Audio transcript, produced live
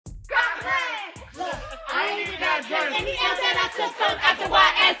your tongue after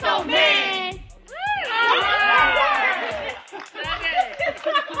YSO, man.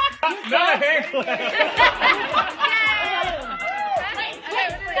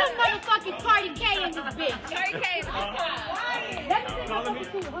 Some motherfucking Cardi K in this bitch. Cardi K.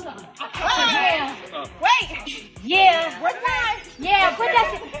 Wait. Yeah. What time? Yeah. Put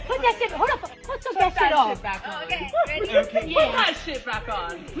that shit. Hold up. Put that shit off. Okay. Ready? Okay. Yeah. Put that shit back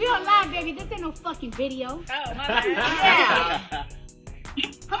on. We on live, baby. This ain't no fucking video. Oh, my bad. Yeah.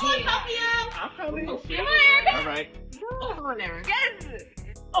 Come on, Tokyo. I'm coming. Come on, Erica. All right. Come on, Erica. Yes.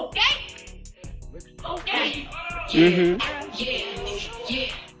 Okay. Okay. Yeah.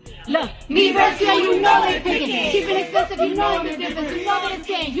 Look, me verse here, you know what it's picking. Cheap and expensive, you know what it's different. You know what it's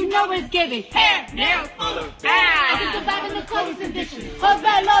getting, you know what it's giving. Hair, nails, full of I can survive in the coldest conditions. Hold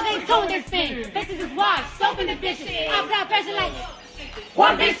bad law, they told this thing. Faces is washed, soap in the dishes. I apply pressure like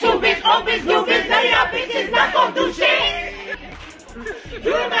one bitch, two bitch, old bitch, new bitch. None of y'all bitches not gon' do shit.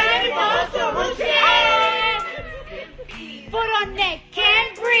 You ready for some shit? Foot on neck,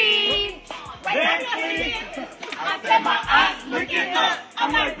 can't breathe. Wait, I said my eyes looking up.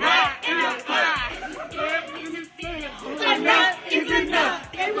 I'm like, right in the pie. Enough is enough.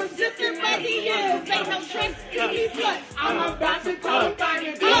 It was just in my DMs. Ain't no tricks in these nuts. I'm about to go find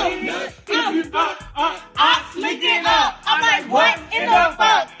it. I slicked it up. I'm like, what in the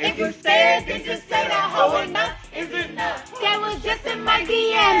fuck? If you said, then just say that hoe enough is enough. That was just in my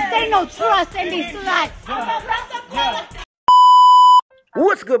DMs. Ain't no trust in these sluts. I'm about to call.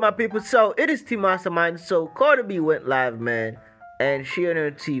 What's good, my people? So it is Team Mastermind. So Cardi B went live, man, and she and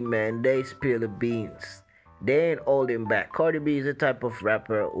her team, man, they spill the beans. They ain't holding back. Cardi B is the type of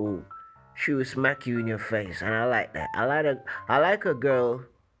rapper who she will smack you in your face, and I like that. I like a girl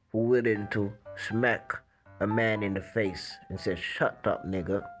who willing to smack a man in the face and say, "Shut up,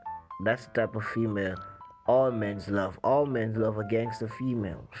 nigga." That's the type of female all men's love. All men's love a gangster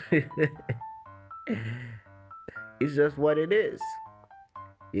female. It's just what it is.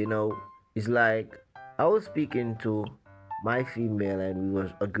 You know, it's like I was speaking to my female and we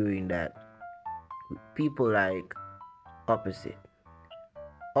was agreeing that people like opposite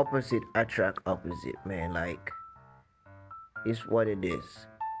attract opposite, man. Like, it's what it is.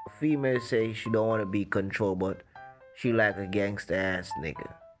 Female say she don't want to be controlled, but she like a gangster ass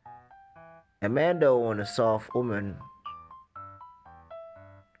nigga. A man don't want a soft woman.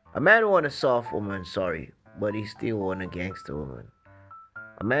 A man want a soft woman, sorry, but he still want a gangster woman.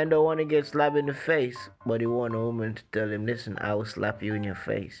 A man don't want to get slapped in the face, but he want a woman to tell him, listen, I will slap you in your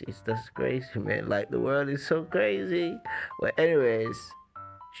face. It's just crazy, man. Like, the world is so crazy. Well, anyways,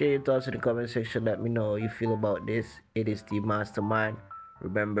 share your thoughts in the comment section. Let me know how you feel about this. It is the Mastermind.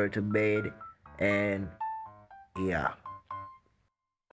 Remember to bathe, and yeah.